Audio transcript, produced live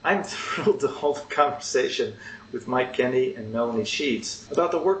I'm thrilled to hold a conversation with Mike Kenny and Melanie Sheets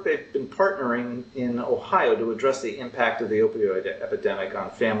about the work they've been partnering in Ohio to address the impact of the opioid epidemic on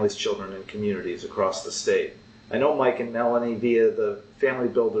families, children, and communities across the state. I know Mike and Melanie via the Family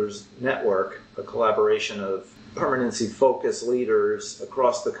Builders Network, a collaboration of permanency-focused leaders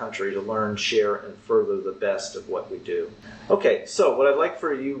across the country to learn, share, and further the best of what we do. Okay, so what I'd like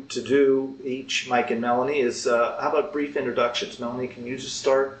for you to do, each, Mike and Melanie, is how about brief introductions? Melanie, can you just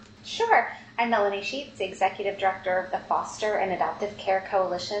start? Sure. I'm Melanie Sheets, the Executive Director of the Foster and Adoptive Care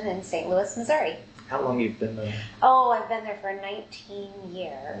Coalition in St. Louis, Missouri. How long have you been there? Oh, I've been there for 19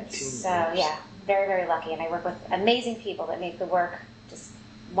 years. Yeah, very, very lucky. And I work with amazing people that make the work just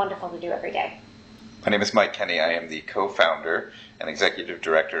wonderful to do every day. My name is Mike Kenny. I am the co-founder and executive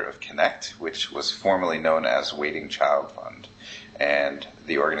director of Connect, which was formerly known as Waiting Child Fund. And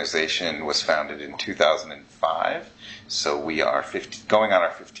the organization was founded in 2005, so we are going on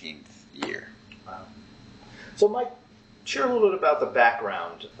our 15th year. Wow. So Mike, share a little bit about the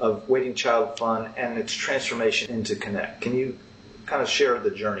background of Waiting Child Fund and its transformation into Connect. Can you kind of share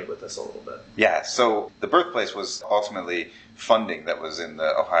the journey with us a little bit? Yeah, so the birthplace was ultimately funding that was in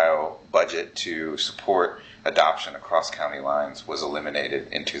the Ohio budget to support adoption across county lines was eliminated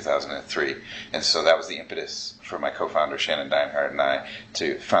in 2003. And so that was the impetus for my co-founder Shannon Deinhardt and I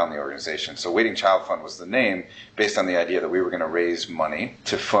to found the organization. So Waiting Child Fund was the name based on the idea that we were going to raise money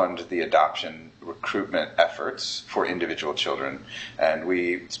to fund the adoption recruitment efforts for individual children. And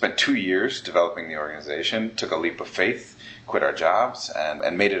we spent 2 years developing the organization, took a leap of faith, quit our jobs,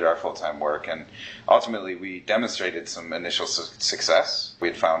 and made it our full-time work. And ultimately, we demonstrated some initial success. We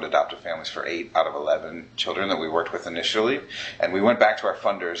had found adoptive families for 8 out of 11 children that we worked with initially. And we went back to our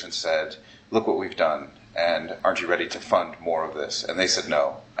funders and said, look what we've done, and aren't you ready to fund more of this? And they said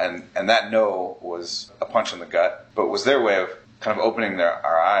no. And that no was a punch in the gut, but was their way of kind of opening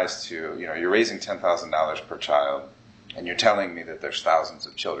our eyes to, you're raising $10,000 per child, and you're telling me that there's thousands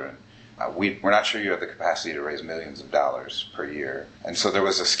of children. We're not sure you have the capacity to raise millions of dollars per year. And so there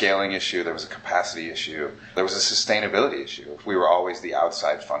was a scaling issue, there was a capacity issue, there was a sustainability issue if we were always the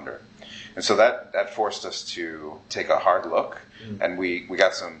outside funder. And so that forced us to take a hard look, and we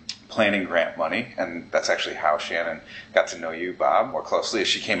got some planning grant money, and that's actually how Shannon got to know you, Bob, more closely, as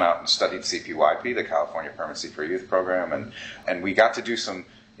she came out and studied CPYP, the California Permanency for Youth program, and we got to do some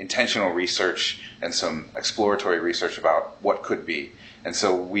intentional research and some exploratory research about what could be. And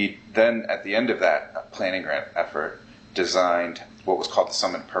so we then, at the end of that planning grant effort, designed what was called the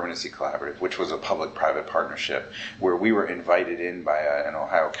Summit Permanency Collaborative, which was a public-private partnership where we were invited in by an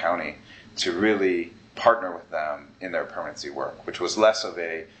Ohio county to really partner with them in their permanency work, which was less of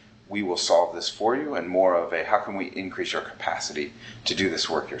a, we will solve this for you, and more of a, how can we increase your capacity to do this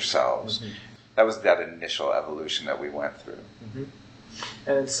work yourselves? Mm-hmm. That was that initial evolution that we went through. Mm-hmm.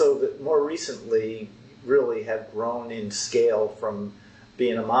 And so that more recently really have grown in scale from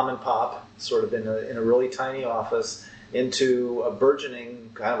being a mom and pop, sort of in a really tiny office, into a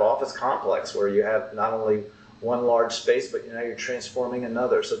burgeoning kind of office complex where you have not only one large space, but you're transforming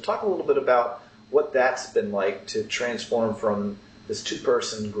another. So talk a little bit about what that's been like to transform from this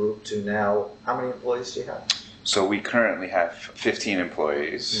 2-person group to now, how many employees do you have? So we currently have 15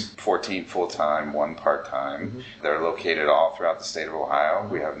 employees, 14 full-time, 1 part-time. Mm-hmm. They're located all throughout the state of Ohio.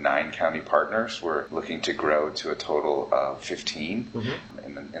 Mm-hmm. We have 9 county partners. We're looking to grow to a total of 15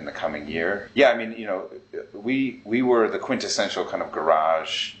 in the coming year. Yeah, I mean, we were the quintessential kind of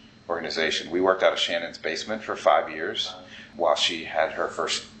garage organization. We worked out of Shannon's basement for 5 years while she had her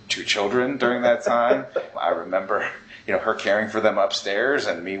first 2 children during that time. I remember her caring for them upstairs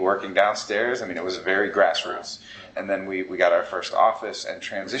and me working downstairs. I mean, it was very grassroots. And then we got our first office and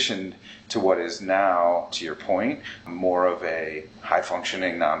transitioned to what is now, to your point, more of a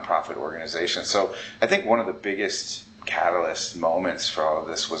high-functioning nonprofit organization. So I think one of the biggest catalyst moments for all of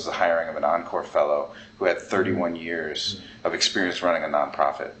this was the hiring of an Encore Fellow who had 31 years of experience running a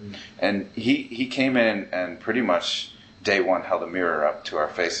nonprofit. And he came in and pretty much day one held a mirror up to our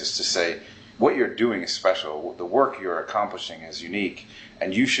faces to say, what you're doing is special, the work you're accomplishing is unique,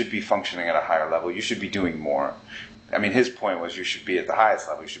 and you should be functioning at a higher level, you should be doing more. I mean, his point was you should be at the highest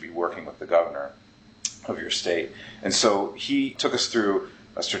level, you should be working with the governor of your state. And so he took us through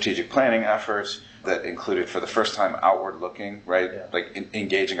a strategic planning effort that included, for the first time, outward looking, right? Yeah. Like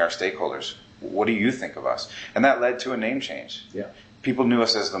engaging our stakeholders. What do you think of us? And that led to a name change. Yeah. People knew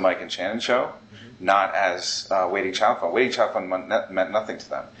us as the Mike and Shannon Show, not as Waiting Child Fund. Waiting Child Fund meant nothing to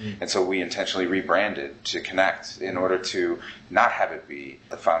them. And so we intentionally rebranded to Connect in order to not have it be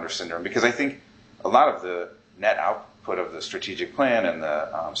the founder syndrome. Because I think a lot of the net output of the strategic plan and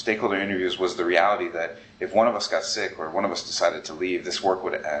the stakeholder interviews was the reality that if one of us got sick or one of us decided to leave, this work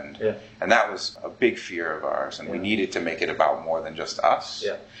would end. Yeah. And that was a big fear of ours, and we needed to make it about more than just us.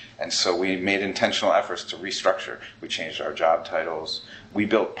 Yeah. And so we made intentional efforts to restructure. We changed our job titles. We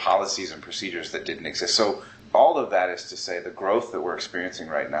built policies and procedures that didn't exist. So all of that is to say the growth that we're experiencing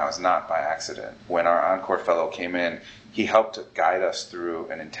right now is not by accident. When our Encore Fellow came in, he helped to guide us through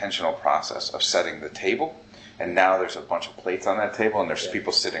an intentional process of setting the table. And now there's a bunch of plates on that table, and there's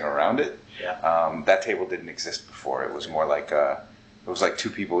people sitting around it. Yeah. That table didn't exist before. It was more like it was like two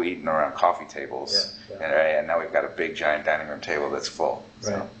people eating around coffee tables. Yeah. And now we've got a big, giant dining room table that's full.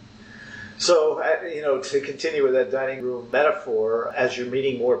 Right. So, to continue with that dining room metaphor, as you're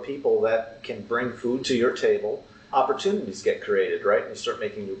meeting more people that can bring food to your table, opportunities get created, right? You start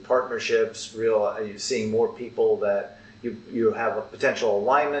making new partnerships, you're seeing more people that you have a potential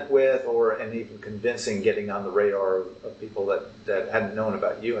alignment with, and even convincing, getting on the radar of people that hadn't known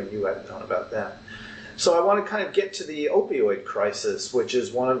about you and you hadn't known about them. So I want to kind of get to the opioid crisis, which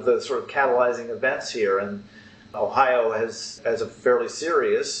is one of the sort of catalyzing events here. And Ohio has a fairly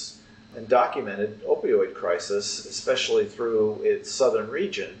serious and documented opioid crisis, especially through its southern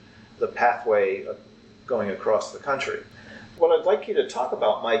region, the pathway going across the country. What I'd like you to talk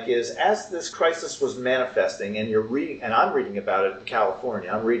about, Mike, is as this crisis was manifesting, and I'm reading about it in California,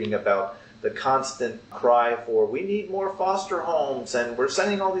 I'm reading about the constant cry for, we need more foster homes, and we're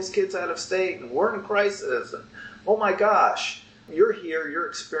sending all these kids out of state, and we're in crisis, and oh my gosh, you're here, you're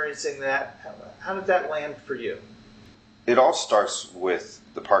experiencing that. How did that land for you? It all starts with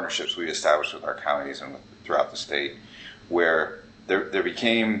the partnerships we established with our counties and throughout the state, where there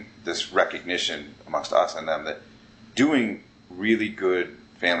became this recognition amongst us and them that doing really good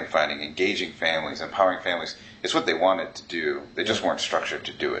family finding, engaging families, empowering families, is what they wanted to do. They just weren't structured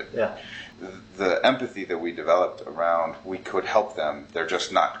to do it. Yeah. The empathy that we developed around we could help them, they're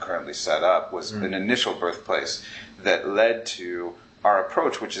just not currently set up, was an initial birthplace that led to our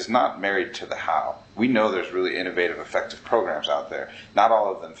approach, which is not married to the how. We know there's really innovative, effective programs out there. Not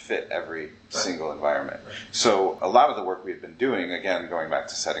all of them fit every single environment. So a lot of the work we had been doing, again, going back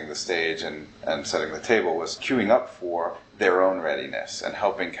to setting the stage and setting the table, was queuing up for their own readiness and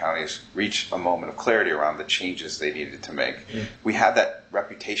helping counties reach a moment of clarity around the changes they needed to make. We had that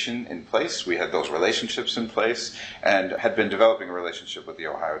reputation in place. We had those relationships in place and had been developing a relationship with the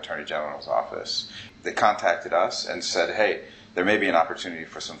Ohio Attorney General's office. They contacted us and said, hey, there may be an opportunity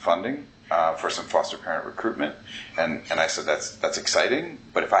for some funding for some foster parent recruitment. And I said, that's exciting,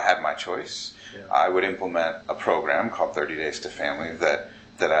 but if I had my choice, I would implement a program called 30 Days to Family that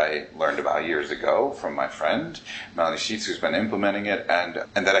I learned about years ago from my friend, Melanie Sheets, who's been implementing it, and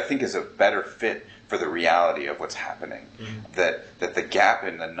that I think is a better fit for the reality of what's happening. That the gap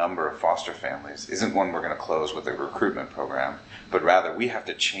in the number of foster families isn't one we're going to close with a recruitment program, but rather we have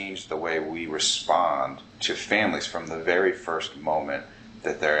to change the way we respond to families from the very first moment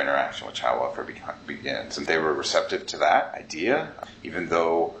that their interaction with child welfare begins. And they were receptive to that idea, even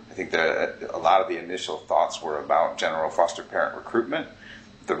though I think that a lot of the initial thoughts were about general foster parent recruitment.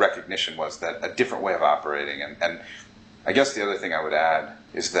 The recognition was that a different way of operating. And I guess the other thing I would add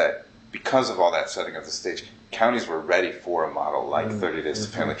is that because of all that setting of the stage, counties were ready for a model like 30 Days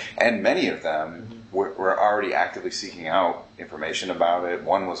to Family. And many of them were already actively seeking out information about it.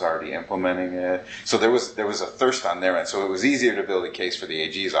 One was already implementing it. So there was a thirst on their end. So it was easier to build a case for the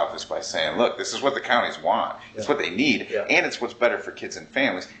AG's office by saying, look, this is what the counties want. It's what they need. Yeah. And it's what's better for kids and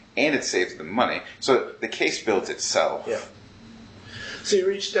families. And it saves them money. So the case built itself. Yeah. So you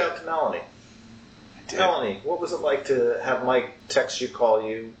reached out to Melanie. Melanie, what was it like to have Mike text you, call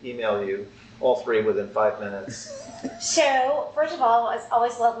you, email you, all three within 5 minutes? So, first of all, it was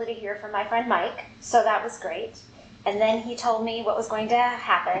always lovely to hear from my friend Mike, so that was great. And then he told me what was going to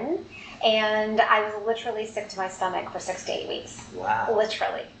happen, and I was literally sick to my stomach for 6 to 8 weeks. Wow.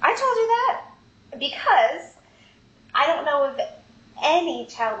 Literally. I told you that because I don't know of any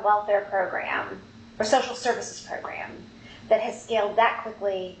child welfare program or social services program that has scaled that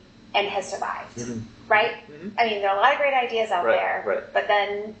quickly and has survived, right? I mean, there are a lot of great ideas out there, but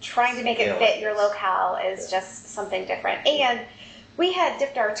then trying to make it fit your locale is just something different. And we had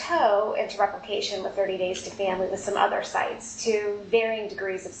dipped our toe into replication with 30 Days to Family with some other sites to varying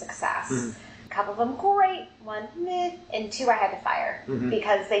degrees of success. A couple of them great, one meh, and two I had to fire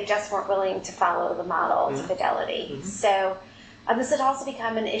because they just weren't willing to follow the model to fidelity. So this had also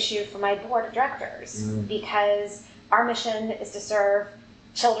become an issue for my board of directors because our mission is to serve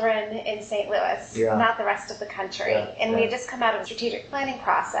children in St. Louis, not the rest of the country. And we had just come out of a strategic planning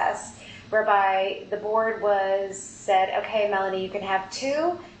process whereby the board said, okay, Melanie, you can have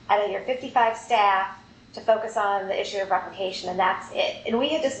 2 out of your 55 staff to focus on the issue of replication, and that's it. And we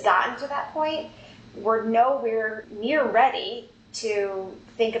had just gotten to that point. We're nowhere near ready to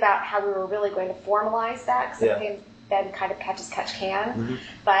think about how we were really going to formalize that, because it's been kind of catch as catch can. Mm-hmm.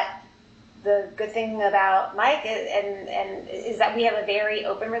 But the good thing about Mike is that we have a very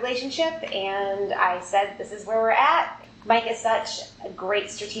open relationship, and I said, this is where we're at. Mike is such a great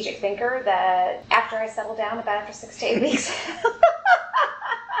strategic thinker that after I settled down, about after 6 to 8 weeks,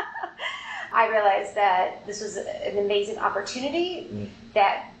 I realized that this was an amazing opportunity,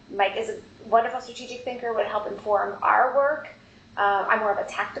 that Mike is a wonderful strategic thinker, would help inform our work. I'm more of a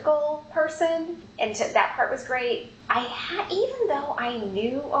tactical person, and that part was great. Even though I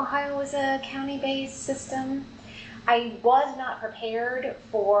knew Ohio was a county-based system, I was not prepared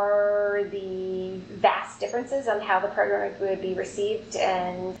for the vast differences on how the program would be received,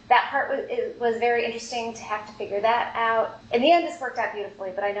 and that part was very interesting to have to figure that out. In the end, this worked out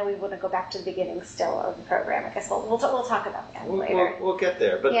beautifully, but I know we want to go back to the beginning still of the program. I guess we'll talk about that later. We'll get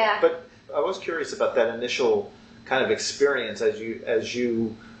there, but I was curious about that initial kind of experience as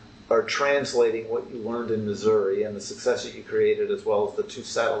you are translating what you learned in Missouri and the success that you created, as well as the 2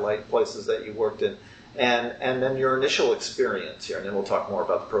 satellite places that you worked in. And then your initial experience here, and then we'll talk more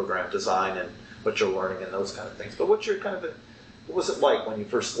about the program design and what you're learning and those kind of things. But what was it like when you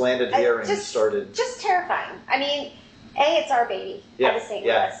first landed here and you started? Just terrifying. I mean, it's our baby out of St.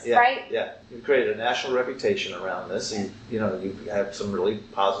 Louis, right? Yeah, you created a national reputation around this. You had some really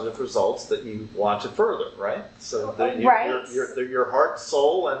positive results that you want to further, right? So your heart,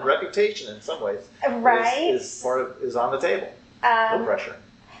 soul, and reputation in some ways is on the table. No pressure.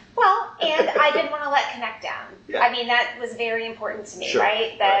 Well, and I didn't want to let Connect down. Yeah. I mean, that was very important to me,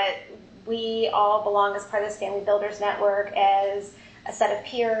 right? That we all belong as part of this Family Builders Network, as a set of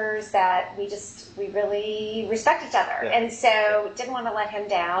peers, that we really respect each other. Yeah. And so didn't want to let him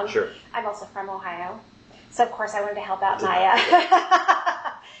down. Sure. I'm also from Ohio. So, of course, I wanted to help out Maya.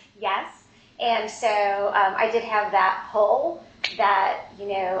 Yes. And so I did have that pull that,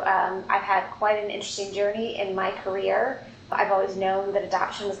 I've had quite an interesting journey in my career. I've always known that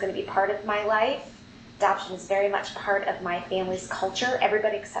adoption was going to be part of my life. Adoption is very much part of my family's culture.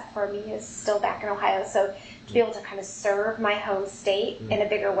 Everybody except for me is still back in Ohio. So to be able to kind of serve my home state in a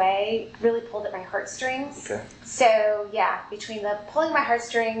bigger way really pulled at my heartstrings. Okay. So between the pulling my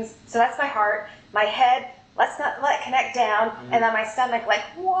heartstrings, so that's my heart, my head, let's not let Connect down, and then my stomach like,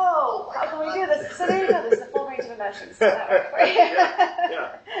 whoa, how can we do this? So there you go, there's the full range of emotions. So that worked for you.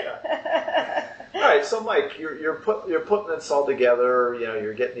 Yeah. All right, so Mike, you're putting this all together.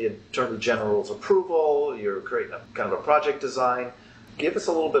 You're getting the Attorney General's approval. You're creating kind of a project design. Give us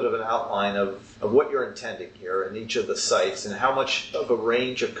a little bit of an outline of what you're intending here in each of the sites, and how much of a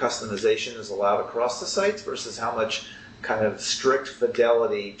range of customization is allowed across the sites versus how much kind of strict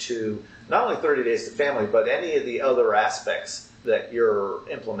fidelity to not only 30 Days to Family, but any of the other aspects that you're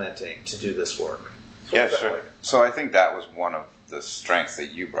implementing to do this work. Yeah, sure. So I think that was one of the strengths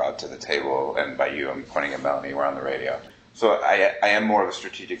that you brought to the table, and by you I'm pointing at Melanie, we're on the radio. So I am more of a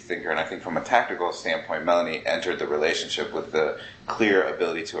strategic thinker, and I think from a tactical standpoint, Melanie entered the relationship with the clear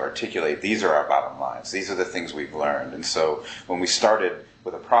ability to articulate, these are our bottom lines, these are the things we've learned. And so when we started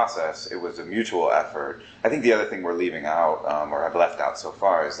with a process, it was a mutual effort. I think the other thing we're leaving out, or I've left out so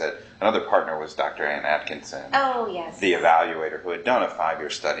far, is that another partner was Dr. Ann Atkinson. Oh, yes. The evaluator who had done a 5-year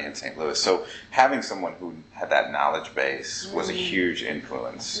study in St. Louis. So having someone who had that knowledge base was a huge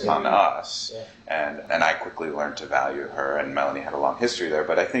influence on us. Yeah. And I quickly learned to value her, and Melanie had a long history there.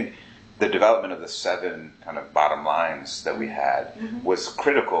 But I think the development of the 7 kind of bottom lines that we had was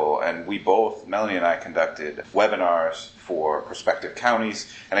critical, and we both, Melanie and I, conducted webinars for prospective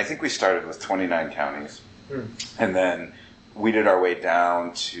counties, and I think we started with 29 counties, and then we did our way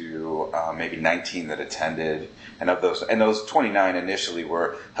down to maybe 19 that attended, and those 29 initially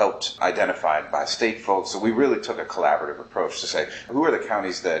were helped identified by state folks, so we really took a collaborative approach to say, who are the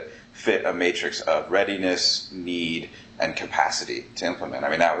counties that fit a matrix of readiness, need, and capacity to implement?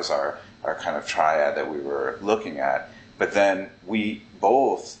 I mean, that was our kind of triad that we were looking at. But then we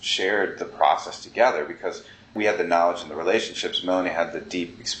both shared the process together because we had the knowledge and the relationships. Melanie had the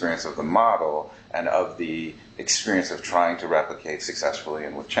deep experience of the model and of the experience of trying to replicate successfully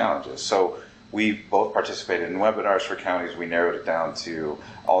and with challenges. So we both participated in webinars for counties. We narrowed it down to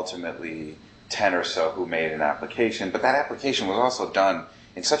ultimately 10 or so who made an application. But that application was also done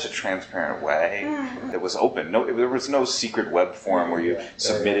in such a transparent way that was open. There was no secret web form where you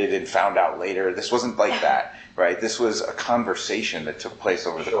submitted and found out later. This wasn't like that, right? This was a conversation that took place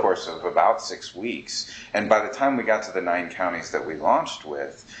over the course of about 6 weeks. And by the time we got to the 9 counties that we launched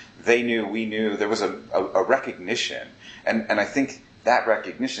with, they knew, we knew, there was a recognition. And I think that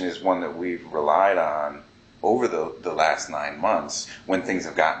recognition is one that we've relied on over the last 9 months when things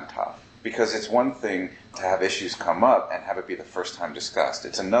have gotten tough. Because it's one thing to have issues come up and have it be the first time discussed.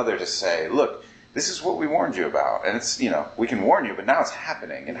 It's another to say, look, this is what we warned you about. And it's, we can warn you, but now it's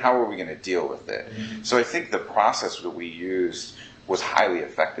happening. And how are we going to deal with it? Mm-hmm. So I think the process that we used was highly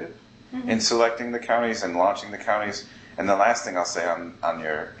effective in selecting the counties and launching the counties. And the last thing I'll say on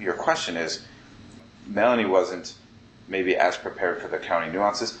your question is, Melanie wasn't maybe as prepared for the county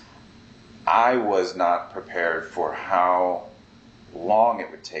nuances. I was not prepared for how long it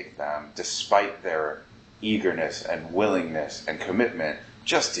would take them, despite their eagerness and willingness and commitment,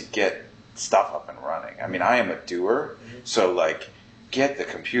 just to get stuff up and running. I mean, I am a doer, so get the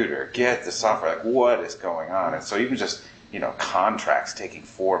computer, get the software, what is going on? And so even just, contracts taking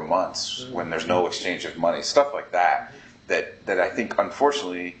 4 months when there's no exchange of money, stuff like that I think,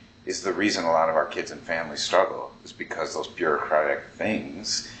 unfortunately, is the reason a lot of our kids and families struggle, is because those bureaucratic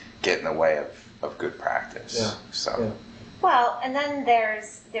things get in the way of good practice. Yeah. So. Yeah. Well, and then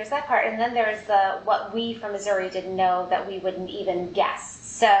there's that part, and then there's what we from Missouri didn't know that we wouldn't even guess.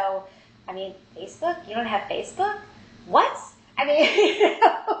 So, I mean, Facebook? You don't have Facebook? What? I mean,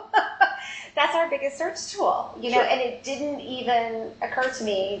 that's our biggest search tool, Sure. and it didn't even occur to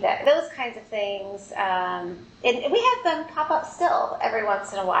me that those kinds of things, and we have them pop up still every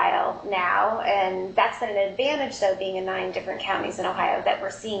once in a while now, and that's been an advantage, though, being in 9 different counties in Ohio, that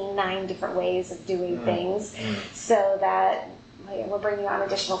we're seeing 9 different ways of doing things, so that we're bringing on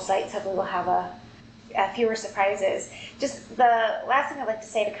additional sites. Hopefully we'll have fewer surprises. Just the last thing I'd like to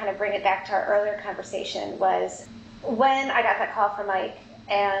say to kind of bring it back to our earlier conversation was when I got that call from Mike,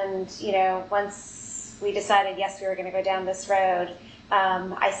 and once we decided, yes, we were going to go down this road,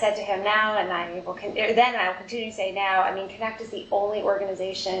 I said to him now, and I will continue to say now, I mean, Connect is the only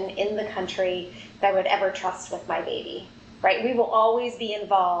organization in the country that I would ever trust with my baby, right? We will always be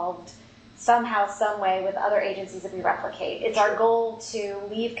involved somehow, some way with other agencies that we replicate. It's our goal to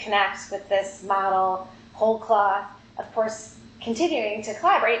leave Connect with this model, whole cloth, of course, continuing to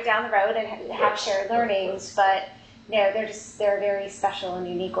collaborate down the road and have shared learnings, but they're a very special and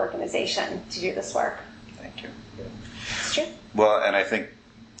unique organization to do this work. Thank you. It's true. Well, and I think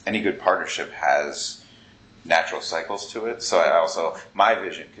any good partnership has natural cycles to it. So my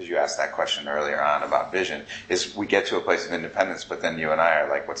vision, because you asked that question earlier on about vision, is we get to a place of independence, but then you and I are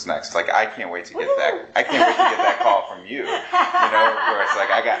like, what's next? Like, I can't wait to get that call from you, where it's like,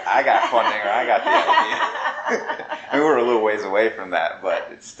 I got funding, or I got the idea. I mean, we're a little ways away from that, but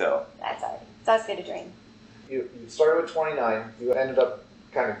it's still. That's all right. It's always good to dream. You started with 29. You ended up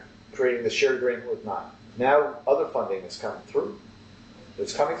kind of creating the shared agreement with 9. Now other funding is coming through.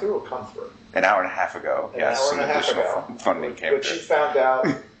 It's coming through or come through? An hour and a half ago, some additional funding came through. Which you found out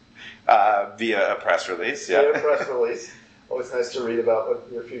via a press release. Via a press release. Always nice to read about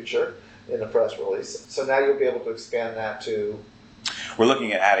your future in a press release. So now you'll be able to expand that to... We're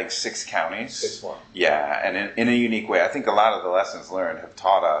looking at adding 6 counties. 6 more. Yeah, and in a unique way. I think a lot of the lessons learned have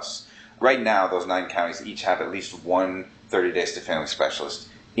taught us. Right now, those 9 counties each have at least one 30 Days to Family specialist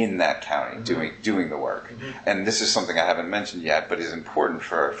in that county doing the work. And this is something I haven't mentioned yet, but is important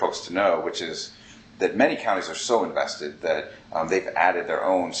for folks to know, which is that many counties are so invested that they've added their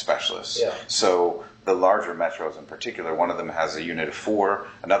own specialists. Yeah. So the larger metros in particular, one of them has a unit of 4,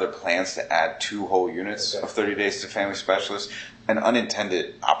 another plans to add 2 whole units of 30 Days to Family specialists. An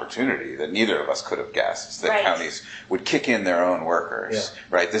unintended opportunity that neither of us could have guessed, that counties would kick in their own workers. Yeah.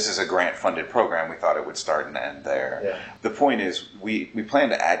 Right? This is a grant-funded program. We thought it would start and end there. Yeah. The point is, we plan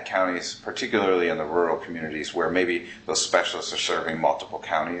to add counties, particularly in the rural communities where maybe those specialists are serving multiple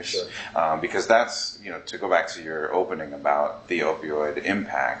counties. Sure. Because that's, to go back to your opening about the opioid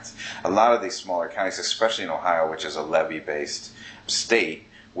impact, a lot of these smaller counties, especially in Ohio, which is a levy-based state,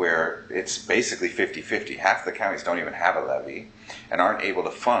 where it's basically 50-50. Half the counties don't even have a levy and aren't able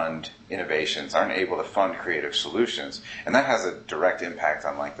to fund innovations, aren't able to fund creative solutions. And that has a direct impact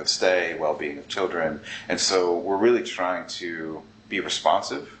on length of stay, well-being of children. And so we're really trying to be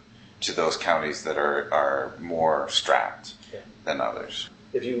responsive to those counties that are more strapped than others.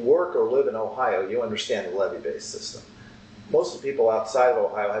 If you work or live in Ohio, you understand the levy-based system. Most of the people outside of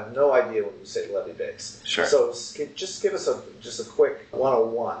Ohio have no idea when you say levy-based. Sure. So just give us a quick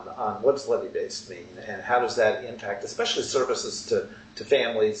 101 on what does levy-based mean and how does that impact, especially services to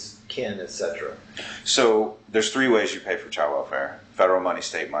families, kin, etc. So there's 3 ways you pay for child welfare: federal money,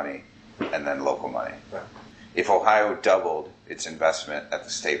 state money, and then local money. Right. If Ohio doubled its investment at the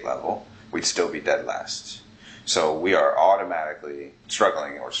state level, we'd still be dead last. So we are automatically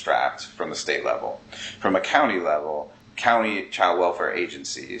struggling or strapped from the state level. From a county level, county child welfare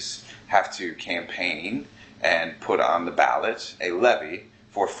agencies have to campaign and put on the ballot a levy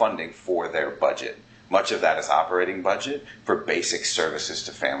for funding for their budget. Much of that is operating budget for basic services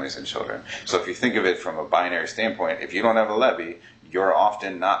to families and children. So if you think of it from a binary standpoint, if you don't have a levy, you're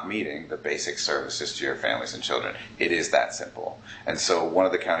often not meeting the basic services to your families and children. It is that simple. And so one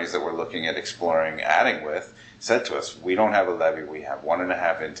of the counties that we're looking at exploring adding with said to us, we don't have a levy, we have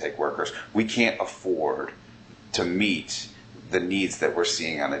 1.5 intake workers. We can't afford to meet the needs that we're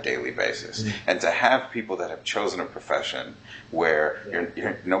seeing on a daily basis. Mm-hmm. And to have people that have chosen a profession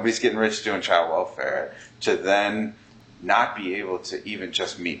where nobody's getting rich doing child welfare, to then not be able to even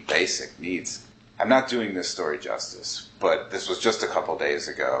just meet basic needs. I'm not doing this story justice, but this was just a couple days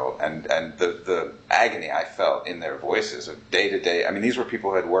ago, and the agony I felt in their voices of day to day. I mean, these were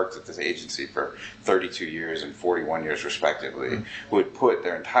people who had worked at this agency for 32 years and 41 years respectively, mm-hmm. who had put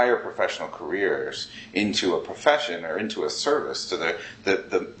their entire professional careers into a profession or into a service to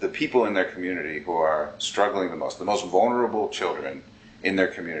the people in their community who are struggling the most vulnerable children in their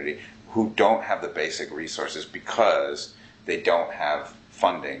community who don't have the basic resources because they don't have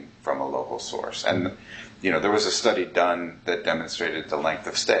funding from a local source. And there was a study done that demonstrated the length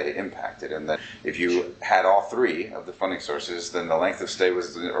of stay impacted, and that if you had all three of the funding sources, then the length of stay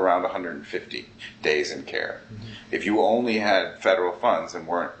was around 150 days in care. Mm-hmm. If you only had federal funds and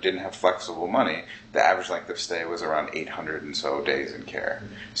didn't have flexible money, the average length of stay was around 800 and so days in care.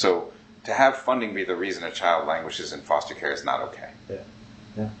 Mm-hmm. So to have funding be the reason a child languishes in foster care is not okay.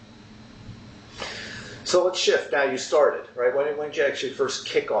 Yeah. So let's shift. Now you started, right? When did you actually first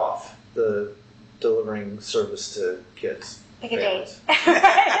kick off the delivering service to kids? Pick a date. yeah,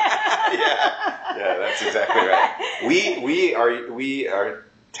 that's exactly right. We are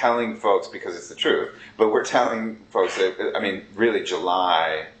telling folks, because it's the truth, but we're telling folks that, really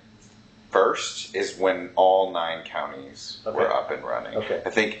July 1st is when all 9 counties were up and running. Okay. I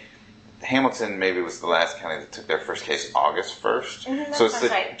think Hamilton maybe was the last county that took their first case August 1st. Mm-hmm, so it's the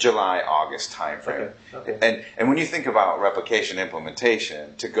right. July-August timeframe. Okay. And when you think about replication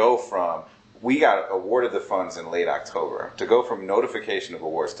implementation, to go from, we got awarded the funds in late October, to go from notification of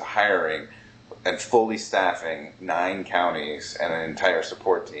awards to hiring and fully staffing 9 counties and an entire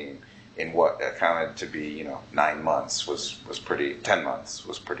support team in what accounted to be, 9 months was pretty, 10 months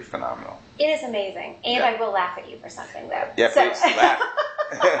was pretty phenomenal. It is amazing. And I will laugh at you for something, though. Yeah, please, laugh.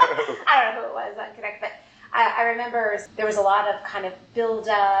 I don't know who it was on Connect, but I remember there was a lot of kind of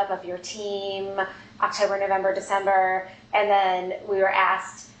build-up of your team, October, November, December, and then we were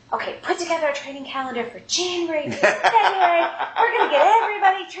asked, okay, put together a training calendar for January, February. We're going to get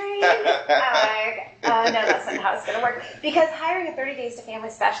everybody trained. No, that's not how it's going to work. Because hiring a 30 Days to Family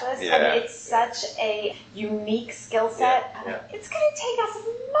specialist, it's such a unique skill set. It's going to take us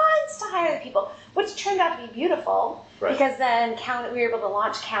months to hire the people, which turned out to be beautiful. Right. Because then we were able to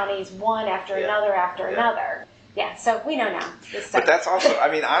launch counties one after another after another. Yeah, so we know now. But that's also,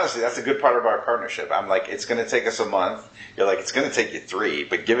 honestly, that's a good part of our partnership. I'm like, it's going to take us a month. You're like, it's going to take you 3,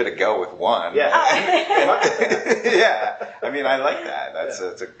 but give it a go with 1. Yeah. Yeah. I like that. That's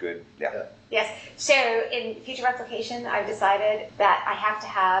a good, Yes. So in future replication, I've decided that I have to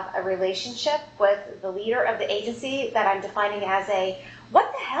have a relationship with the leader of the agency that I'm defining as a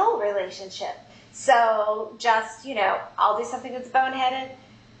what the hell relationship. So just, I'll do something that's boneheaded.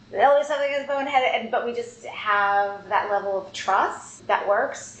 They'll do something that's boneheaded, but we just have that level of trust that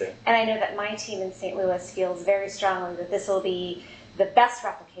works. Okay. And I know that my team in St. Louis feels very strongly that this will be the best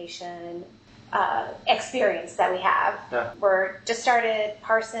replication experience that we have. Yeah. We're just started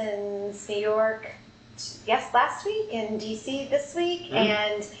Parsons, New York, last week, and DC this week, Mm-hmm.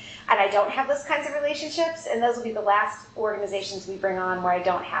 and I don't have those kinds of relationships, and those will be the last organizations we bring on where I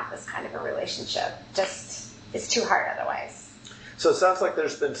don't have this kind of a relationship. Just, it's too hard otherwise. So it sounds like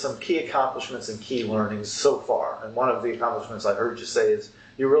there's been some key accomplishments and key learnings so far. And one of the accomplishments I heard you say is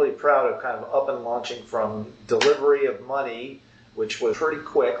you're really proud of kind of up and launching from delivery of money, which was pretty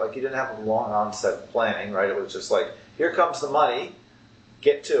quick. Like you didn't have a long onset planning, right? It was just like, here comes the money,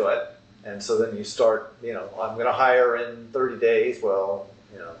 get to it. And so then you start, I'm going to hire in 30 days. Well,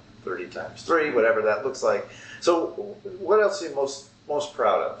 30 times 3, whatever that looks like. So what else are you most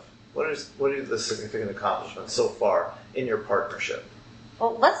proud of? What are the significant accomplishments so far in your partnership?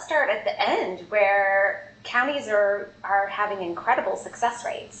 Well, let's start at the end where counties are having incredible success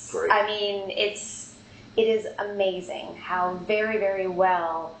rates. Great. It is amazing how very, very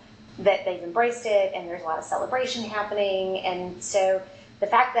well that they've embraced it, and there's a lot of celebration happening. And so the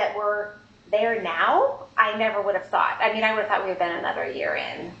fact that we're there now, I never would have thought. I would have thought we would have been another year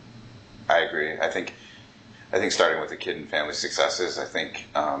in. I agree. I think starting with the kid and family successes, I think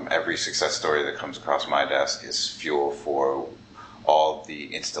every success story that comes across my desk is fuel for all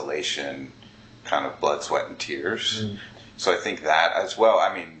the installation kind of blood, sweat, and tears. So I think that as well,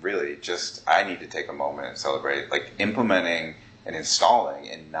 I mean, really, just I need to take a moment and celebrate, like, implementing and installing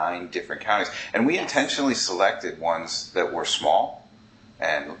in 9 different counties. And we intentionally selected ones that were small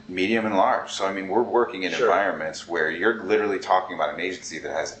and medium and large. So, I mean, we're working in environments where you're literally talking about an agency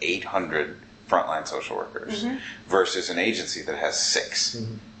that has 800 frontline social workers versus an agency that has 6.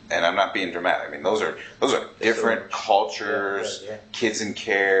 And I'm not being dramatic. I mean, those are different cultures, kids in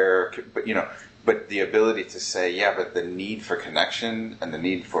care, but but the ability to say, but the need for connection and the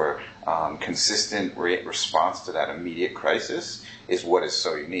need for consistent response to that immediate crisis is what is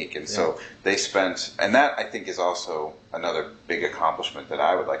so unique. And so they spent, and that I think is also another big accomplishment that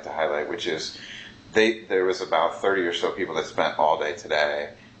I would like to highlight, which is there was about 30 or so people that spent all day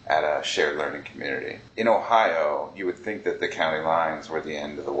today at a shared learning community. In Ohio, you would think that the county lines were the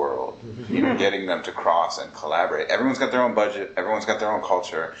end of the world. Getting them to cross and collaborate. Everyone's got their own budget, everyone's got their own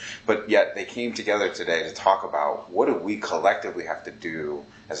culture, but yet they came together today to talk about what do we collectively have to do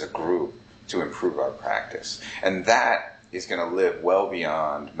as a group to improve our practice. And that is going to live well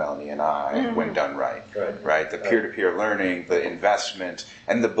beyond Melanie and I when done right. Right? The peer-to-peer learning, the investment,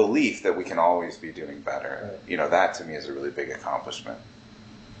 and the belief that we can always be doing better. That to me is a really big accomplishment.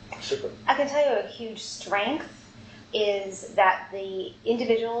 Super. I can tell you a huge strength is that the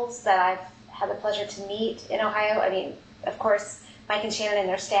individuals that I've had the pleasure to meet in Ohio, I mean, of course, Mike and Shannon and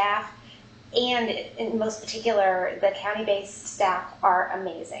their staff, and in most particular, the county-based staff are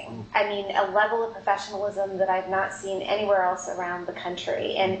amazing. I mean, a level of professionalism that I've not seen anywhere else around the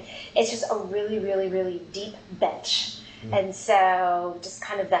country. And it's just a really, really, really deep bench. And so just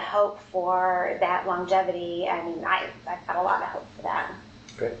kind of the hope for that longevity, I mean, I've got a lot of hope for that.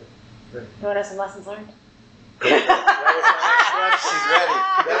 Great. You want to know some lessons learned? That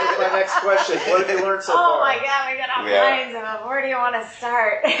was my next question. What have you learned so far? Oh my God, we got all kinds of them. Where do you want to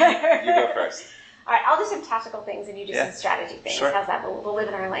start? You go first. All right, I'll do some tactical things and you do some strategy things. Sure. How's that? We'll live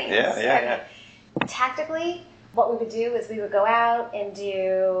in our lanes. Yeah. Tactically, what we would do is we would go out and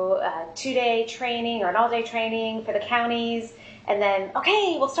do a 2-day training or an all-day training for the counties, and then,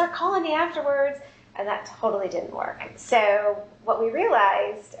 okay, we'll start calling you afterwards. And that totally didn't work. So what we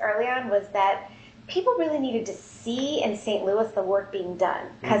realized early on was that people really needed to see in St. Louis the work being done.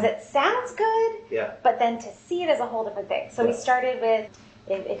 Because it sounds good, but then to see it is a whole different thing. So we started with,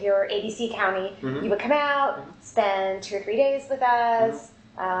 if you're ABC County, you would come out, spend 2 or 3 days with us,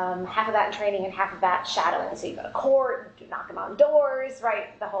 half of that in training and half of that shadowing. So you go to court, you knock them on doors,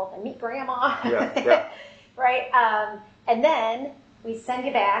 right? The whole thing, meet grandma, right? And then we send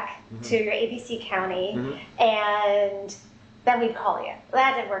you back to your ABC County, and then we'd call you.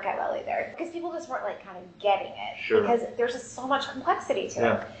 That didn't work out well either, because people just weren't kind of getting it, because there's just so much complexity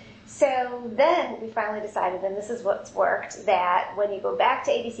to it. So then we finally decided, and this is what's worked, that when you go back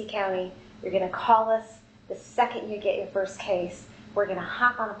to ABC County, you're going to call us the second you get your first case. We're going to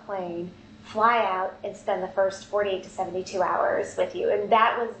hop on a plane, fly out, and spend the first 48 to 72 hours with you. And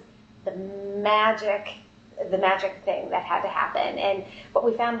that was the magic thing that had to happen. And what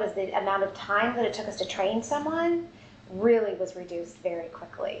we found was the amount of time that it took us to train someone really was reduced very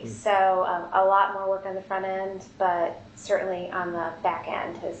quickly. So a lot more work on the front end, but certainly on the back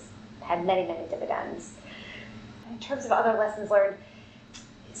end has had many, many dividends. In terms of other lessons learned,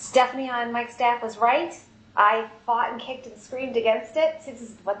 Stephanie on Mike's staff was right. I fought and kicked and screamed against it. This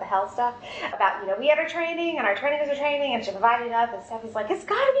is what the hell stuff about, we had our training, and our training is our training, and she provided enough, and Stephanie's like, it's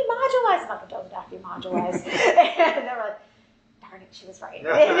got to be modularized. I'm like, it doesn't have to be modularized. And they were like, darn it, she was right.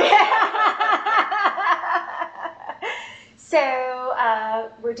 So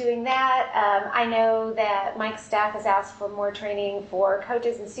we're doing that. I know that Mike's staff has asked for more training for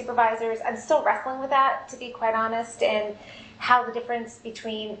coaches and supervisors. I'm still wrestling with that, to be quite honest, and how the difference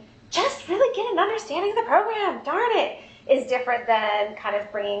between just really get an understanding of the program, darn it, is different than kind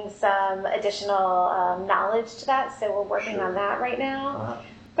of bringing some additional knowledge to that. So we're working on that right now.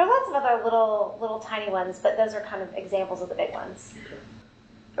 There are lots of other little tiny ones, but those are kind of examples of the big ones.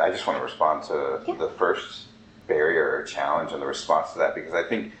 I just want to respond to the first barrier or challenge and the response to that, because I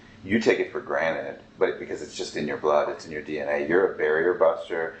think you take it for granted, but because it's just in your blood, it's in your DNA. You're a barrier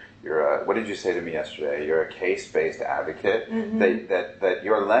buster. You're what did you say to me yesterday? You're a case-based advocate. That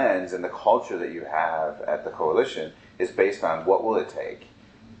your lens and the culture that you have at the coalition is based on what will it take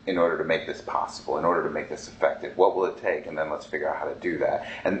in order to make this possible, in order to make this effective. What will it take? And then let's figure out how to do that.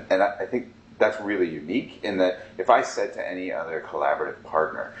 And I think that's really unique in that if I said to any other collaborative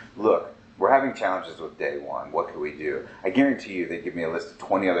partner, look, we're having challenges with day one, what can we do? I guarantee you they'd give me a list of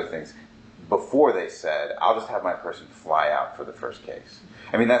 20 other things before they said, I'll just have my person fly out for the first case.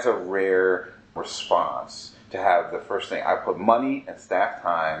 I mean, that's a rare response to have the first thing. I put money and staff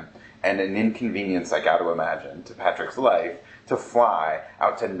time and an inconvenience, I got to imagine, to Patrick's life to fly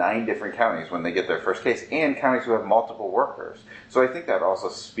out to 9 different counties when they get their first case, and counties who have multiple workers. So I think that also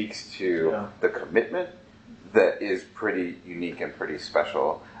speaks to the commitment that is pretty unique and pretty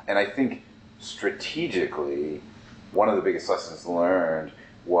special. And I think strategically, one of the biggest lessons learned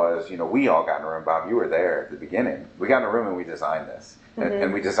was, we all got in a room. Bob, you were there at the beginning. We got in a room and we designed this.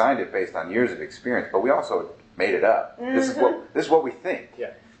 And we designed it based on years of experience, but we also made it up. This is what we think.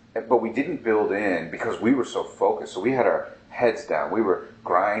 Yeah. But we didn't build in because we were so focused. So we had our heads down. We were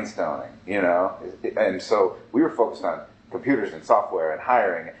grindstoning, and so we were focused on computers and software and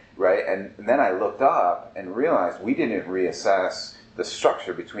hiring, right? And then I looked up and realized we didn't reassess the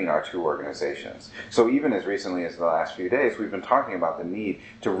structure between our 2 organizations. So even as recently as the last few days, we've been talking about the need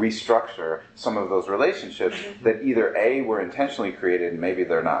to restructure some of those relationships that either A, were intentionally created and maybe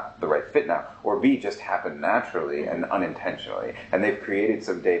they're not the right fit now, or B, just happened naturally and unintentionally. And they've created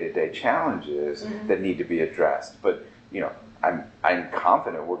some day-to-day challenges that need to be addressed. But, I'm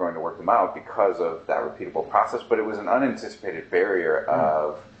confident we're going to work them out because of that repeatable process, but it was an unanticipated barrier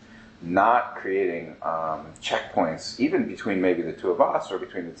of not creating checkpoints, even between maybe the 2 of us or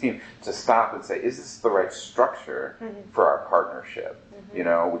between the team, to stop and say, is this the right structure for our partnership? We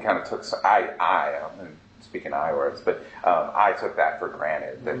kind of took, I'm speaking I words, but I took that for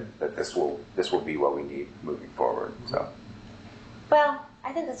granted, that this will be what we need moving forward. So, well,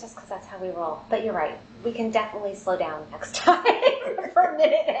 I think that's just because that's how we roll. But you're right. We can definitely slow down next time for a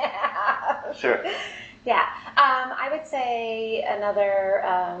minute and a half. Sure. Yeah. I would say another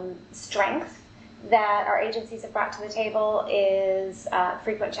strength that our agencies have brought to the table is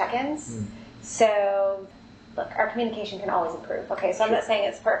frequent check-ins. So, look, our communication can always improve. Okay, so I'm not saying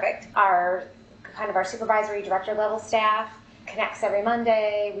it's perfect. Our supervisory director level staff connects every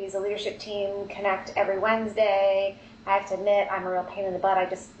Monday. We as a leadership team connect every Wednesday. I have to admit, I'm a real pain in the butt. I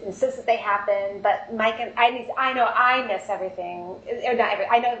just insist that they happen. But Mike and I know I miss everything. Or not every,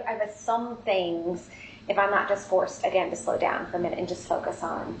 I know I miss some things if I'm not just forced, again, to slow down for a minute and just focus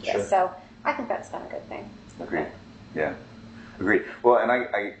on this. So I think that's been a good thing. Agreed. Yeah. Agreed. Well, and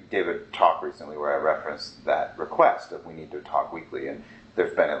I gave a talk recently where I referenced that request of we need to talk weekly. And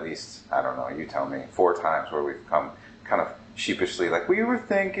there's been at least, I don't know, you tell me, 4 times where we've come kind of sheepishly like, we were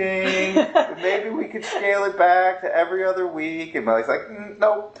thinking that maybe we could scale it back to every other week, and Melly's like,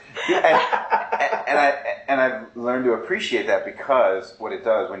 no. And I've learned to appreciate that, because what it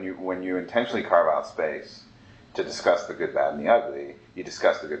does when you intentionally carve out space to discuss the good, bad, and the ugly, you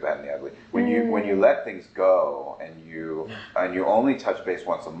discuss the good, bad, and the ugly. When you let things go and you only touch base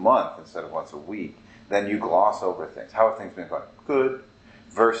once a month instead of once a week, then you gloss over things. How have things been going? Good.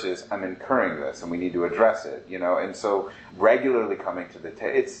 Versus, I'm incurring this and we need to address it, and so regularly coming to the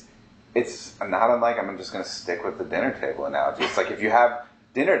table, it's not unlike, I'm just going to stick with the dinner table analogy. It's like if you have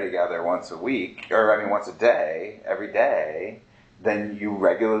dinner together once a day, every day, then you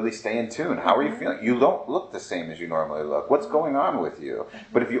regularly stay in tune. How are you feeling? You don't look the same as you normally look. What's going on with you?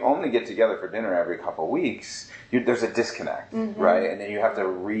 But if you only get together for dinner every couple of weeks, there's a disconnect, right? And then you have to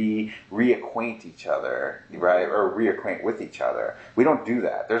reacquaint each other, right? Or reacquaint with each other. We don't do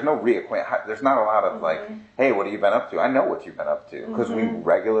that. There's no reacquaint. There's not a lot of like, hey, what have you been up to? I know what you've been up to, because we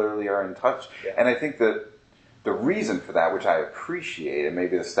regularly are in touch. Yeah. And I think that the reason for that, which I appreciate, and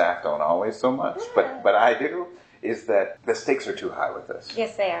maybe the staff don't always so much, but I do, is that the stakes are too high with this.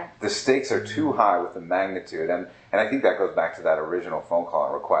 Yes, they are. The stakes are too high with the magnitude. And I think that goes back to that original phone call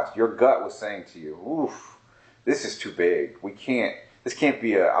and request. Your gut was saying to you, oof, this is too big. This can't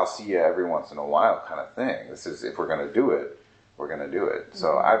be I'll see you every once in a while kind of thing. This is, if we're going to do it, we're going to do it.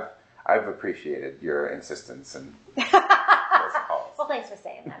 So I've appreciated your insistence and those calls. Well, thanks for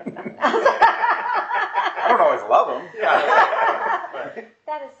saying that. I don't always love them.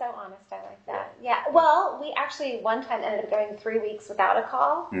 That is so honest. I like that. Yeah. Well, we actually one time ended up going 3 weeks without a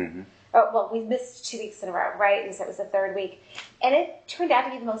call. Well, we missed 2 weeks in a row, right? And so it was the 3rd week. And it turned out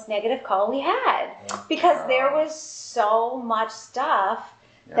to be the most negative call we had, because there was so much stuff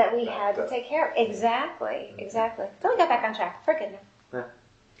that we had to take care of. Exactly. Then we got back on track. For goodness. Yeah.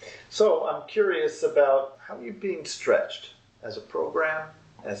 So I'm curious about how you're being stretched as a program,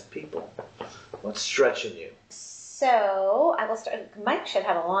 as people. What's stretching you? So I will start. Mike should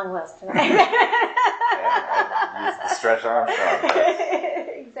have a long list tonight. Use the stretch Armstrong.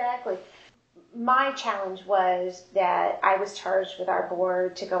 Exactly. My challenge was that I was charged with our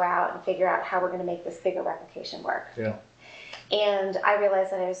board to go out and figure out how we're going to make this bigger replication work. Yeah. And I realized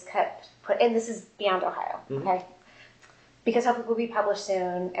that I was and this is beyond Ohio. Okay. because hopefully we'll be published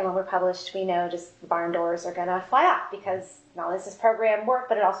soon. And when we're published, we know just the barn doors are going to fly off because not only does this program work,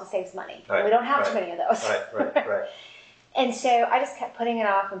 but it also saves money. Right, And we don't have too right. many of those. Right. And so I just kept putting it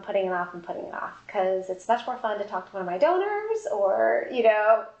off and putting it off and putting it off because it's much more fun to talk to one of my donors or,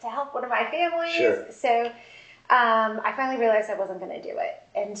 to help one of my families. Sure. So I finally realized I wasn't going to do it.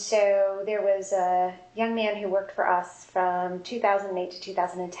 And so there was a young man who worked for us from 2008 to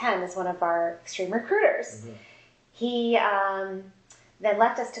 2010 as one of our extreme recruiters. Mm-hmm. He then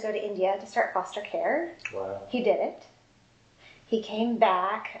left us to go to India to start foster care. Wow. He did it. He came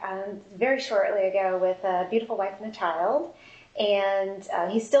back very shortly ago with a beautiful wife and a child, and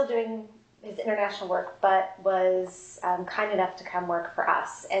he's still doing his international work, but was kind enough to come work for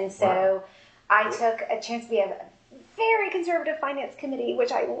us. And so I took a chance to be a very conservative finance committee,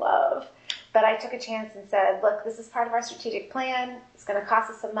 which I love, but I took a chance and said, look, this is part of our strategic plan. It's going to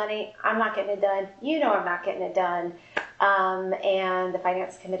cost us some money. I'm not getting it done. I'm not getting it done. And the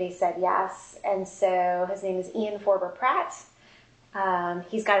finance committee said yes. And so his name is Ian Forber Pratt.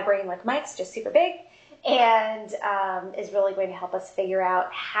 He's got a brain like Mike's, just super big, and is really going to help us figure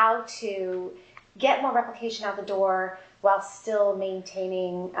out how to get more replication out the door while still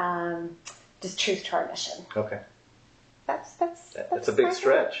maintaining just truth to our mission. Okay. That's a big my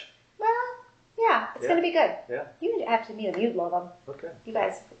stretch. thing. Well, yeah, it's going to be good. Yeah. You have to meet him. You'd love him. Okay. You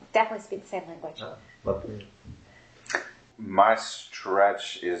guys definitely speak the same language. Love to meet you. My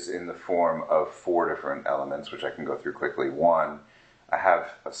stretch is in the form of 4 different elements, which I can go through quickly. One, I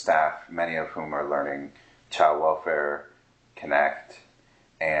have a staff, many of whom are learning child welfare, Connect,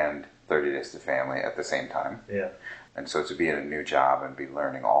 and 30 Days to Family at the same time. Yeah. And so to be in a new job and be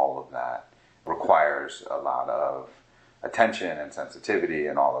learning all of that requires a lot of attention and sensitivity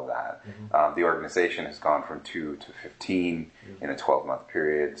and all of that. Mm-hmm. The organization has gone from 2 to 15 in a 12-month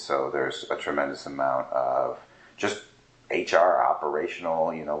period, so there's a tremendous amount of just HR,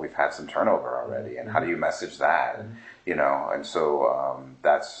 operational, we've had some turnover already, and how do you message that? And, and so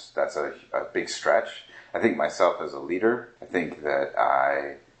that's a big stretch. I think myself as a leader, I think that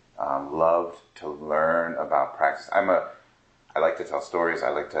I love to learn about practice. I like to tell stories. I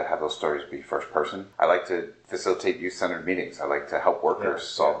like to have those stories be first person. I like to facilitate youth-centered meetings. I like to help workers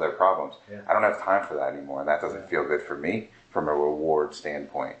solve their problems. Yeah. I don't have time for that anymore, and that doesn't feel good for me from a reward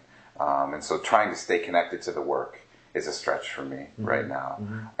standpoint. And so trying to stay connected to the work is a stretch for me right now.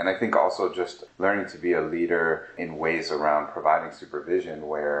 Mm-hmm. And I think also just learning to be a leader in ways around providing supervision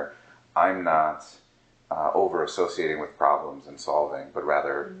where I'm not over-associating with problems and solving, but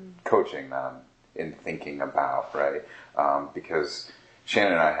rather coaching them in thinking about, right? Because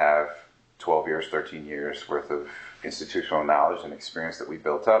Shannon and I have 12 years, 13 years worth of institutional knowledge and experience that we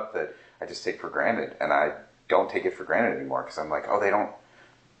built up that I just take for granted. And I don't take it for granted anymore because I'm like,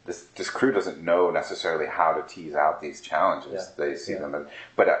 this crew doesn't know necessarily how to tease out these challenges. Yeah. They see them.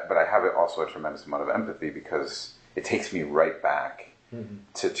 But I have also a tremendous amount of empathy because it takes me right back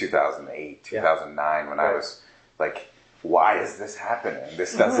to 2008, 2009 when I was like, why is this happening?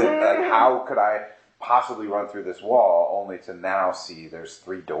 This doesn't, how could I possibly run through this wall only to now see there's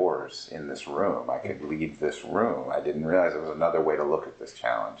 3 doors in this room. I could leave this room. I didn't realize there was another way to look at this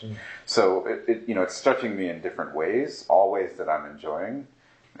challenge. So it's stretching me in different ways, all ways that I'm enjoying.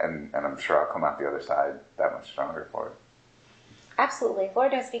 And I'm sure I'll come out the other side that much stronger for it. Absolutely. If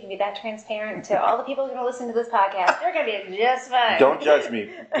Lord knows we can be that transparent to all the people who are going to listen to this podcast, they're going to be just fine. Don't judge me,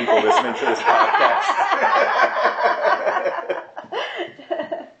 people listening to this podcast.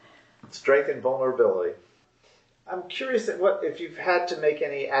 Strength and vulnerability. I'm curious if you've had to make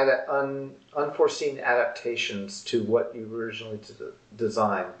any unforeseen adaptations to what you originally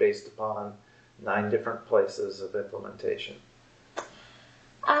designed based upon 9 different places of implementation.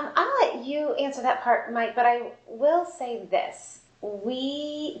 I'll let you answer that part, Mike, but I will say this.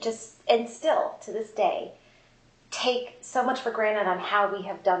 We just, and still to this day, take so much for granted on how we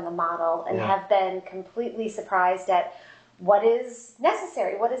have done the model and have been completely surprised at what is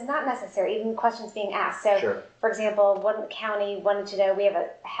necessary, what is not necessary, even questions being asked. So, for example, one county wanted to know, we have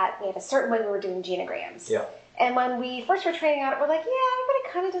a certain way we were doing genograms. Yeah. And when we first were training on it, we're like, everybody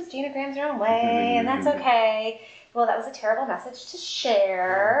kind of does genograms their own way, and that's okay. Well, that was a terrible message to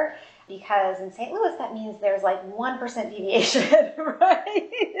share because in St. Louis, that means there's like 1% deviation,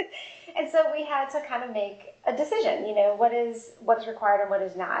 right? And so we had to kind of make a decision, what is required and what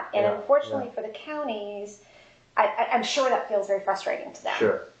is not. And unfortunately for the counties, I'm sure that feels very frustrating to them.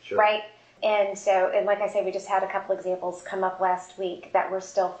 Sure. Right? And so, and like I say, we just had a couple examples come up last week that we're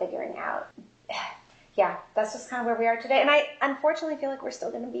still figuring out. Yeah, that's just kind of where we are today. And I unfortunately feel like we're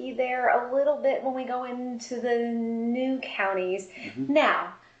still going to be there a little bit when we go into the new counties. Mm-hmm.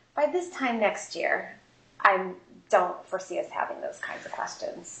 Now, by this time next year, I don't foresee us having those kinds of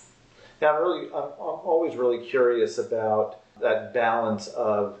questions. Yeah, I'm always really curious about that balance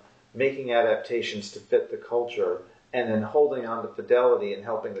of making adaptations to fit the culture and then holding on to fidelity and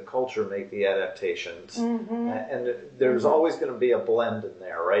helping the culture make the adaptations. And there's always going to be a blend in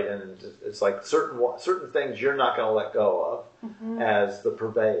there, right? And it's like certain things you're not going to let go of as the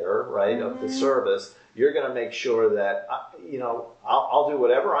purveyor, right, of the service. You're going to make sure that, I'll do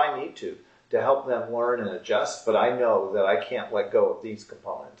whatever I need to help them learn and adjust, but I know that I can't let go of these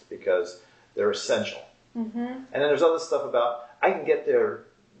components because they're essential. And then there's other stuff about, I can get there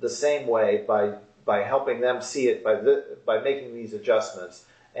the same way by helping them see it by making these adjustments,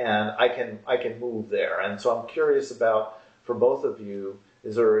 and I can move there. And so I'm curious about, for both of you,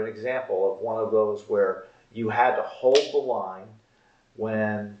 is there an example of one of those where you had to hold the line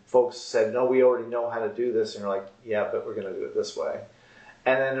when folks said, no, we already know how to do this, and you're like, yeah, but we're going to do it this way.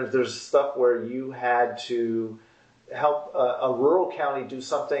 And then there's stuff where you had to help a rural county do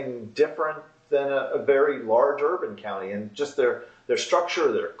something different than a very large urban county, and just their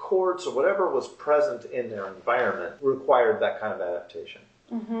structure, their courts, or whatever was present in their environment required that kind of adaptation.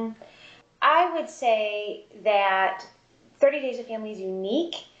 I would say that 30 Days of Family is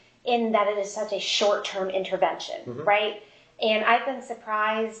unique in that it is such a short-term intervention, right? And I've been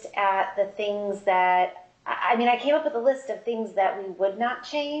surprised at the things that, I came up with a list of things that we would not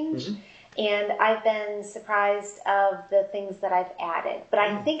change, and I've been surprised of the things that I've added. But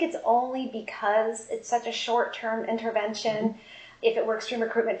I think it's only because it's such a short-term intervention. If it were extreme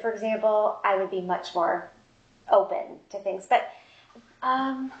recruitment, for example, I would be much more open to things. But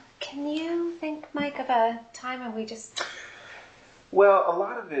can you think, Mike, of a time when we just... Well, a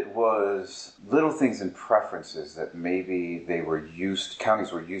lot of it was little things and preferences that maybe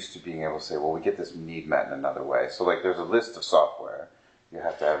counties were used to being able to say, well, we get this need met in another way. So like there's a list of software. You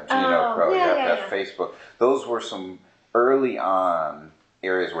have to have Geno Pro, you have to have Facebook. Those were some early on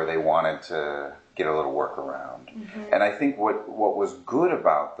areas where they wanted to get a little workaround. And I think what was good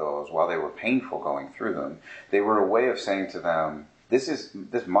about those, while they were painful going through them, they were a way of saying to them,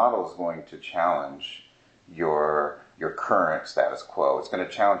 this model is going to challenge your current status quo. It's going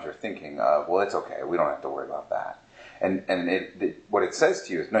to challenge your thinking of, well, it's okay, we don't have to worry about that. And what it says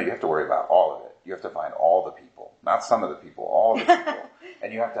to you is, no, you have to worry about all of it. You have to find all the people, not some of the people, all the people.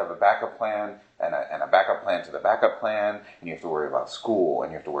 And you have to have a backup plan and a backup plan to the backup plan, and you have to worry about school,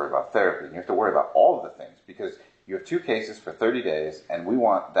 and you have to worry about therapy, and you have to worry about all of the things, because you have 2 cases for 30 days, and we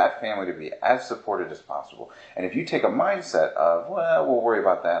want that family to be as supported as possible. And if you take a mindset of, well, we'll worry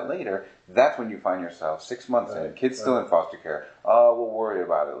about that later, that's when you find yourself 6 months in, kids still in foster care, oh, we'll worry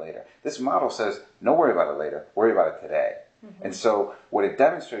about it later. This model says, no worry about it later, worry about it today. And so what it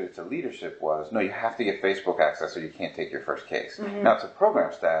demonstrated to leadership was, no, you have to get Facebook access or you can't take your first case. Now to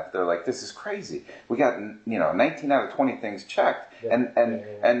program staff, they're like, this is crazy. We got 19 out of 20 things checked,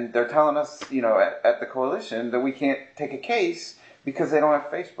 and they're telling us, at the coalition that we can't take a case because they don't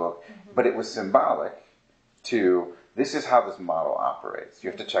have Facebook. But it was symbolic to, this is how this model operates. You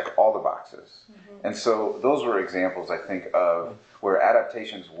have to check all the boxes. And so those were examples, I think, of where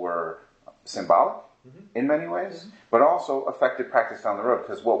adaptations were symbolic in many ways, but also affected practice down the road.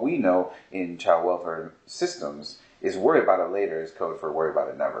 Because what we know in child welfare systems is worry about it later is code for worry about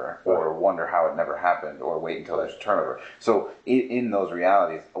it never, or wonder how it never happened, or wait until there's turnover. So in those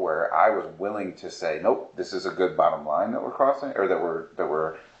realities where I was willing to say, nope, this is a good bottom line that we're crossing, or that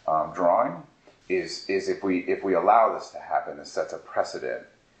we're drawing, is if we allow this to happen, it sets a precedent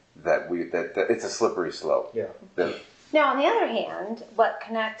that it's a slippery slope. Now, on the other hand, what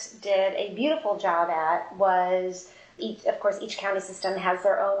Connect did a beautiful job at was, of course, each county system has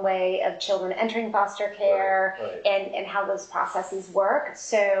their own way of children entering foster care and how those processes work.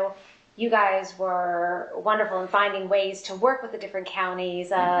 So you guys were wonderful in finding ways to work with the different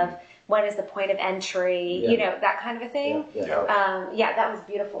counties of when is the point of entry, that kind of a thing. That was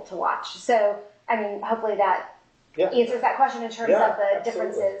beautiful to watch. So, hopefully that answers that question in terms of the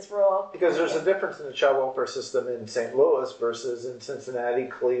differences, rural. Because there's a difference in the child welfare system in St. Louis versus in Cincinnati,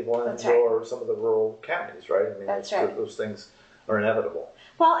 Cleveland, or some of the rural counties, right? Those things are inevitable.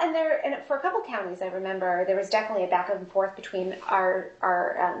 Well, and for a couple counties, I remember there was definitely a back and forth between our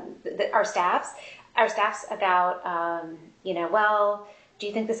staffs about, do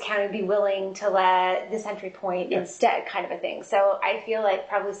you think this county would be willing to let this entry point instead, kind of a thing. So I feel like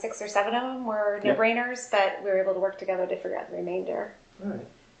probably 6 or 7 of them were no-brainers, but we were able to work together to figure out the remainder. All right.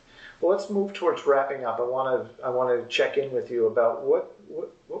 Well, let's move towards wrapping up. I want to check in with you about what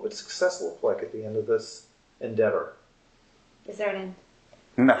would success look like at the end of this endeavor. Is there an end?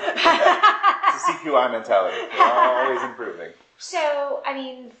 No. It's a CQI mentality. We're always improving. So,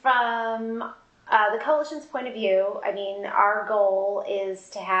 from The coalition's point of view, I mean, our goal is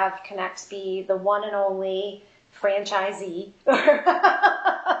to have Connect be the one and only franchisee.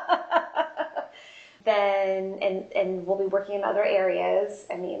 Then, and we'll be working in other areas.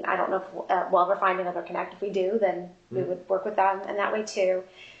 I mean, I don't know if we'll ever find another Connect. If we do, then we would work with them in that way too.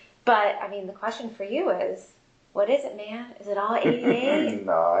 But, I mean, the question for you is, what is it, man? Is it all 88?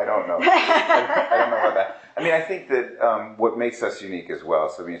 No, I don't know. I don't know about that. I mean, I think that what makes us unique as well,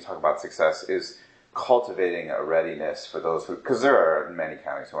 so when you talk about success, is cultivating a readiness for those who, because there are many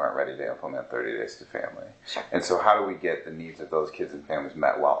counties who aren't ready to implement 30 Days to Family. Sure. And so how do we get the needs of those kids and families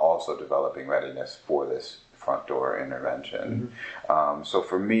met while also developing readiness for this front door intervention? So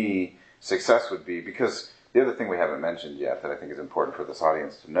for me, success would be, because the other thing we haven't mentioned yet that I think is important for this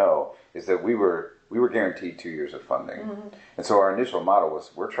audience to know is that we were guaranteed 2 years of funding. And so our initial model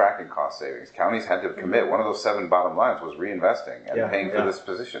was we're tracking cost savings. Counties had to commit. One of those 7 bottom lines was reinvesting and paying for this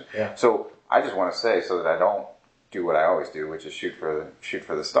position. So I just want to say, so that I don't do what I always do, which is shoot for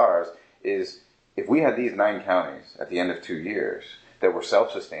the stars, is if we had these 9 counties at the end of 2 years that were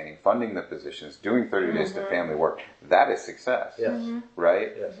self-sustaining, funding the positions, doing 30 Days to Family work, that is success,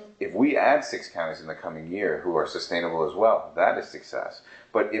 right? Yes. If we add 6 counties in the coming year who are sustainable as well, that is success.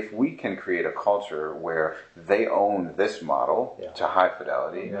 But if we can create a culture where they own this model to high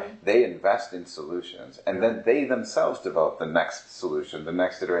fidelity, they invest in solutions, and then they themselves develop the next solution, the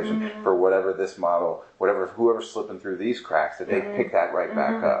next iteration for whatever this model, whoever's slipping through these cracks, that they pick that right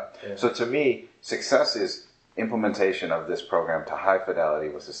back up. So to me, success is implementation of this program to high fidelity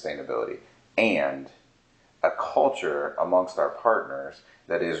with sustainability, and a culture amongst our partners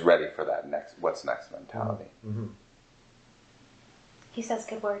that is ready for that what's next mentality. He says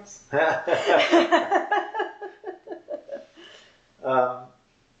good words. Kind of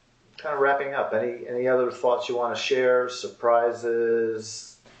wrapping up. Any other thoughts you want to share?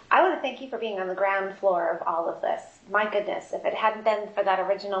 Surprises? I want to thank you for being on the ground floor of all of this. My goodness, if it hadn't been for that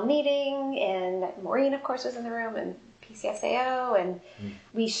original meeting, and Maureen, of course, was in the room, and PCSAO, and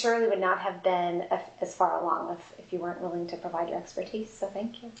we surely would not have been as far along if you weren't willing to provide your expertise. So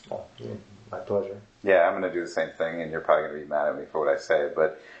thank you. Oh, my pleasure. Yeah, I'm going to do the same thing, and you're probably going to be mad at me for what I say.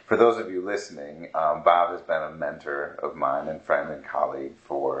 But for those of you listening, Bob has been a mentor of mine and friend and colleague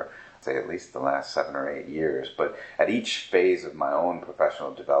for, say, at least the last 7 or 8 years. But at each phase of my own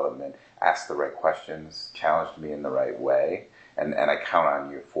professional development, asked the right questions, challenged me in the right way, and I count on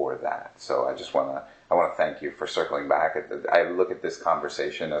you for that. So I just want to thank you for circling back. I look at this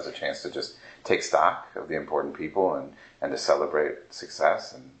conversation as a chance to just take stock of the important people and to celebrate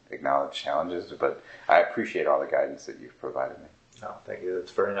success and acknowledge challenges. But I appreciate all the guidance that you've provided me. Oh, thank you.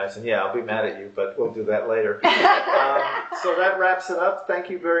 That's very nice. And yeah, I'll be mad at you, but we'll do that later. So that wraps it up. Thank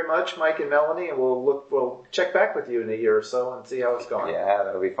you very much, Mike and Melanie, and we'll check back with you in a year or so and see how it's going. Yeah,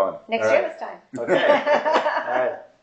 that'll be fun. Next year this time. Okay. All right.